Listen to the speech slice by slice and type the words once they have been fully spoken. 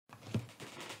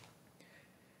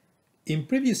In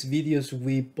previous videos,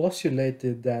 we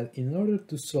postulated that in order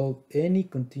to solve any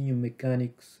continuum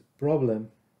mechanics problem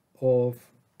of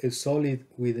a solid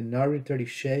with an arbitrary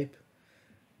shape,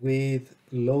 with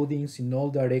loadings in all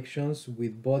directions,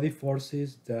 with body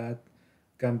forces that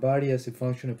can vary as a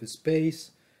function of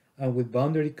space, and with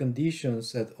boundary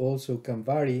conditions that also can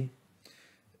vary,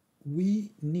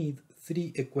 we need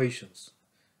three equations.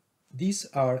 These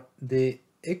are the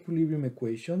equilibrium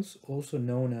equations, also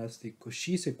known as the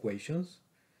Cauchy's equations,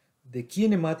 the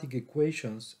kinematic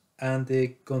equations, and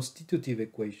the constitutive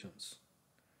equations.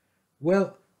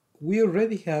 Well, we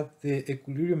already have the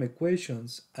equilibrium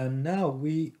equations, and now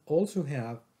we also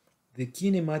have the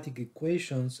kinematic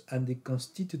equations and the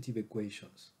constitutive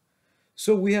equations.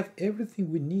 So we have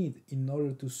everything we need in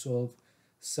order to solve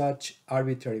such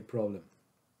arbitrary problem.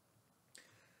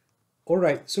 All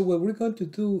right, so what we're going to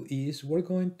do is we're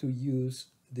going to use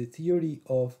the theory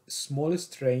of small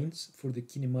strains for the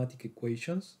kinematic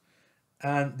equations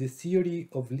and the theory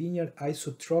of linear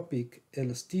isotropic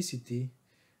elasticity,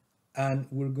 and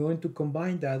we're going to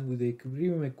combine that with the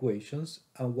equilibrium equations,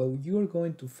 and what you're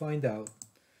going to find out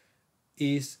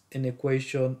is an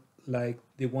equation like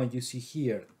the one you see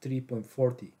here,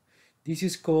 3.40. This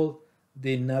is called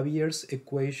the Navier's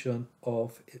equation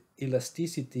of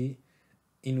elasticity,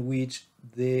 in which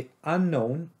the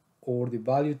unknown, or the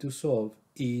value to solve,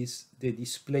 is the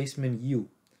displacement u.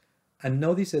 And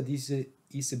notice that this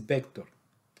is a vector.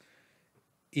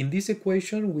 In this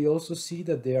equation, we also see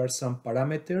that there are some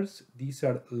parameters. These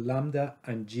are lambda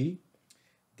and g.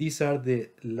 These are the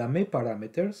Lamé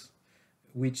parameters,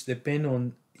 which depend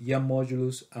on Young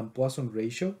modulus and Poisson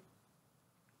ratio.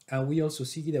 And we also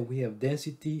see that we have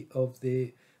density of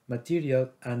the material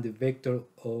and the vector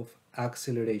of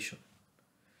acceleration.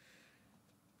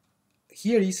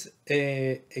 Here is,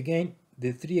 again,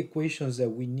 the three equations that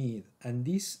we need. And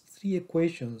these three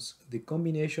equations, the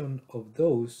combination of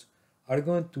those, are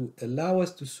going to allow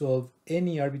us to solve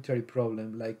any arbitrary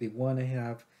problem like the one I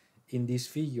have in this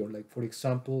figure. Like, for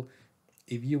example,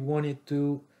 if you wanted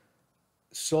to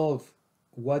solve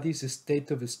what is the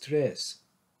state of stress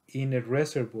in a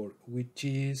reservoir which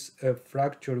is a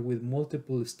fracture with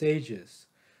multiple stages,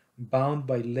 bound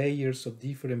by layers of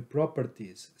different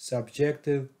properties,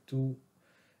 subjected to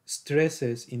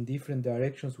stresses in different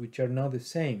directions which are not the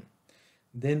same,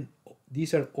 then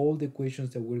these are all the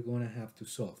equations that we're going to have to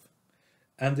solve.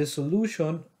 And the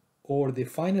solution, or the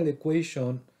final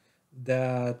equation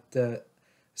that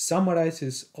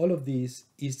summarizes all of this,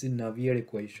 is the Navier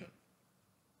equation.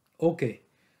 Okay,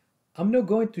 I'm not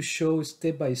going to show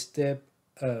step by step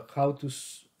how to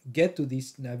get to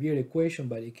this Navier equation,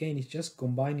 but again, it's just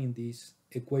combining these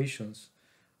equations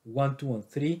 1, 2, and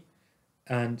 3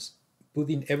 and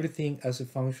putting everything as a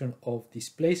function of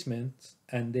displacement,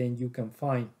 and then you can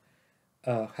find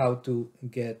how to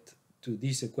get to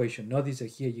this equation. Notice that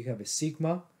here you have a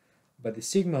sigma, but the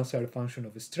sigmas are a function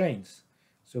of strains.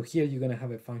 So here you're going to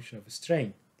have a function of a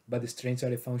strain, but the strains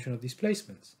are a function of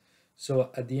displacements.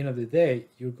 So at the end of the day,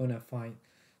 you're going to find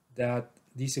that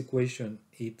this equation,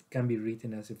 it can be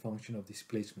written as a function of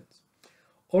displacements.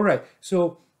 All right,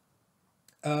 so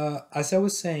as I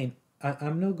was saying,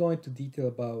 I'm not going to detail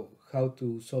about how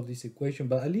to solve this equation,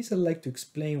 but at least I'd like to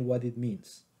explain what it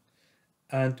means.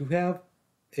 And to have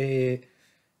a,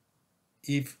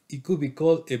 if it could be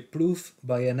called a proof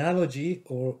by analogy,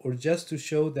 or just to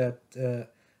show that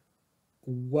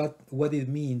what it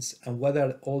means and what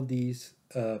are all these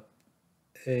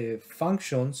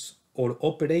functions or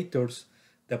operators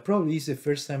that probably is the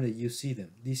first time that you see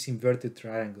them, these inverted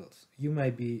triangles. You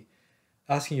might be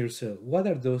asking yourself, what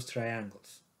are those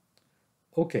triangles?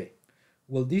 Okay,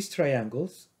 well, these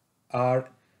triangles are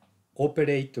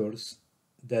operators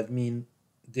that mean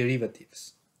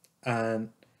derivatives. And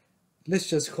let's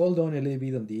just hold on a little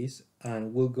bit on this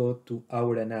and we'll go to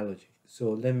our analogy.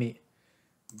 So let me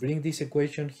bring this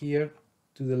equation here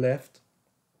to the left,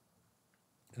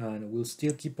 and we'll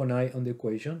still keep an eye on the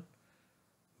equation,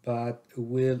 but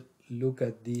we'll look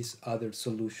at this other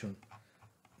solution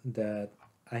that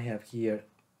I have here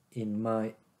in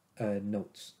my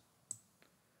notes.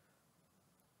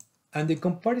 And the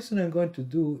comparison I'm going to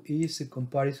do is a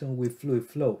comparison with fluid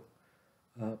flow.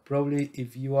 Probably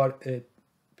if you are a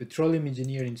petroleum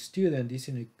engineering student, this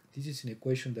is an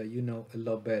equation that you know a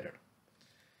lot better.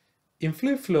 In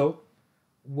fluid flow,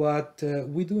 what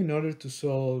we do in order to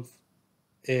solve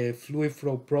a fluid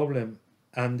flow problem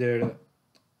under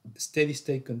steady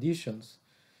state conditions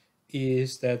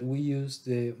is that we use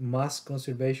the mass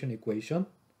conservation equation,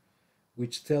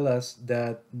 which tells us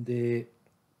that the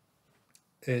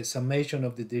summation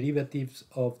of the derivatives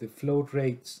of the flow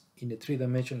rates in a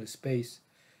three-dimensional space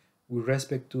with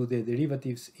respect to the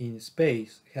derivatives in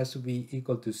space has to be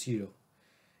equal to 0.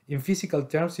 In physical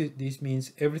terms, this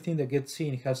means everything that gets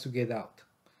in has to get out,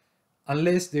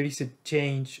 unless there is a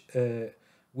change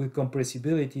with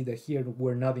compressibility that here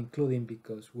we're not including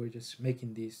because we're just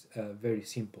making this very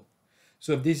simple.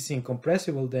 So if this is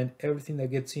incompressible, then everything that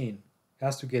gets in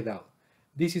has to get out.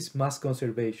 This is mass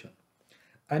conservation.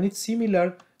 And it's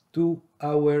similar to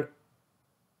our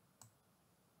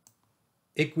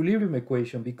equilibrium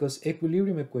equation, because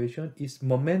equilibrium equation is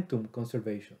momentum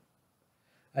conservation.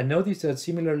 And notice that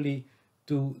similarly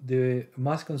to the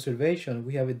mass conservation,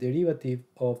 we have a derivative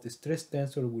of the stress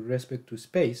tensor with respect to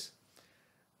space,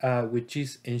 which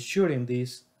is ensuring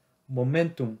this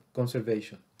momentum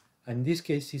conservation. And in this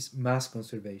case, is mass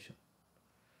conservation.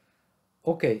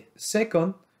 Okay,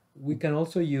 second, we can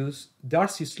also use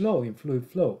Darcy's law in fluid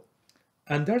flow.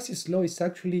 And Darcy's law is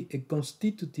actually a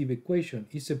constitutive equation.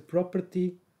 It's a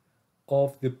property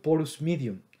of the porous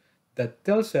medium that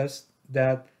tells us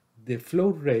that the flow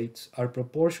rates are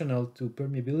proportional to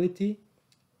permeability,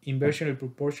 inversely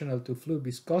proportional to fluid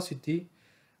viscosity,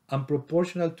 and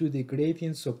proportional to the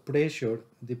gradients of pressure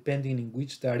depending in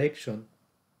which direction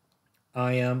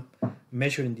I am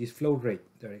measuring this flow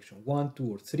rate, direction 1,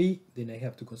 2, or 3. Then I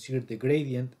have to consider the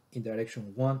gradient in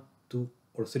direction 1, 2,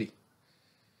 or 3.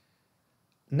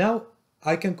 Now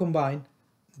I can combine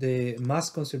the mass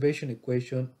conservation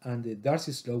equation and the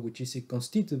Darcy's law, which is a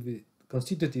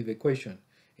constitutive equation.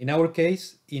 In our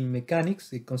case, in mechanics,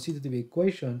 the constitutive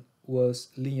equation was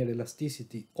linear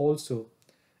elasticity, also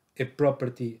a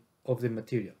property of the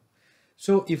material.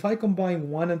 So if I combine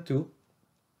 1 and 2,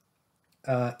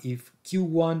 if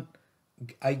Q1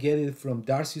 I get it from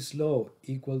Darcy's law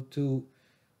equal to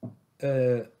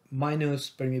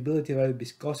minus permeability divided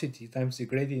viscosity times the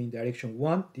gradient in direction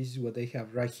 1, this is what I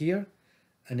have right here.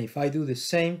 And if I do the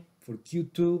same for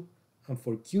Q2 and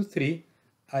for Q3,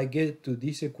 I get to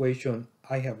this equation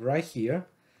I have right here.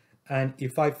 And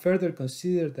if I further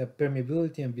consider that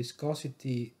permeability and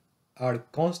viscosity are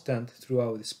constant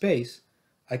throughout the space,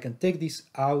 I can take this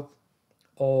out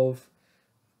of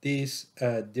this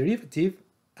derivative,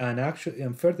 and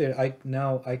further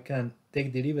I can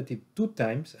take derivative 2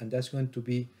 times, and that's going to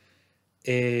be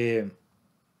a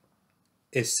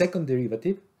second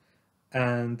derivative,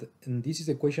 and this is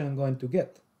the equation I'm going to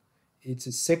get. It's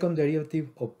a second derivative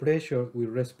of pressure with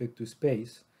respect to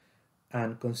space,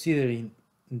 and considering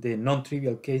the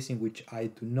non-trivial case in which I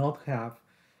do not have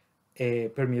a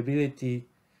permeability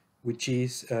which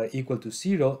is equal to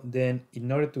 0, then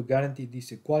in order to guarantee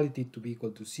this equality to be equal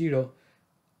to 0,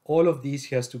 all of this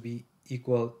has to be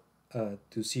equal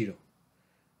to 0.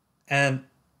 And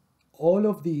all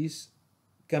of these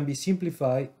can be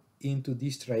simplified into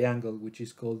this triangle, which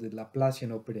is called the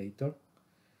Laplacian operator.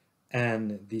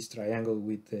 And this triangle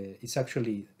with is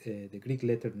actually the Greek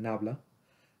letter nabla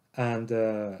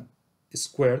and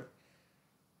squared.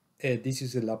 This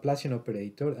is the Laplacian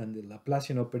operator, and the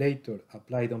Laplacian operator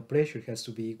applied on pressure has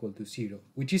to be equal to 0,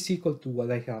 which is equal to what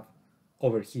I have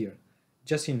over here,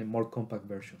 just in a more compact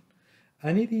version.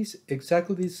 And it is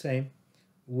exactly the same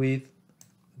with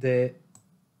the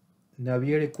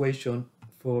Navier equation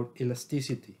for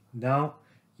elasticity. Now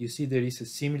you see there is a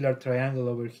similar triangle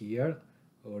over here,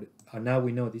 and now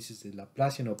we know this is the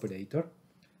Laplacian operator,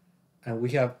 and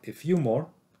we have a few more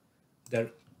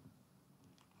that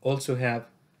also have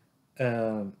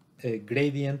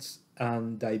gradients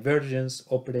and divergence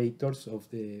operators of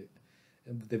the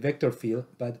vector field,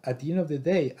 but at the end of the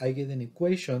day I get an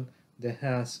equation that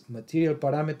has material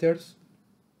parameters,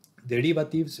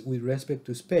 derivatives with respect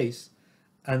to space,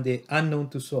 and the unknown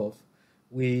to solve,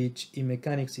 which in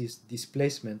mechanics is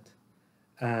displacement,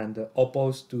 and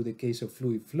opposed to the case of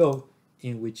fluid flow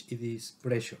in which it is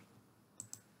pressure.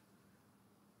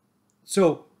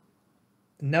 So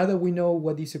now that we know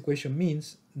what this equation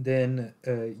means, then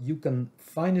you can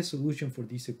find a solution for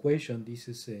this equation. This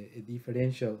is a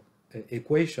differential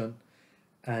equation,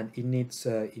 and it needs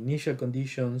initial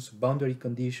conditions, boundary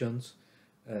conditions,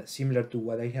 similar to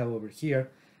what I have over here,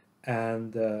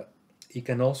 and it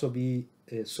can also be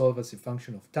solved as a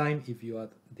function of time if you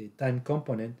add the time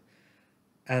component.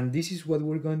 And this is what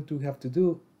we're going to have to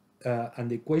do, and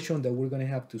the equation that we're going to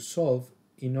have to solve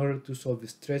in order to solve the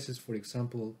stresses, for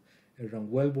example,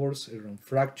 around well bores, around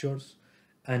fractures,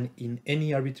 and in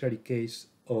any arbitrary case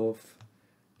of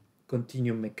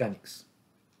continuum mechanics.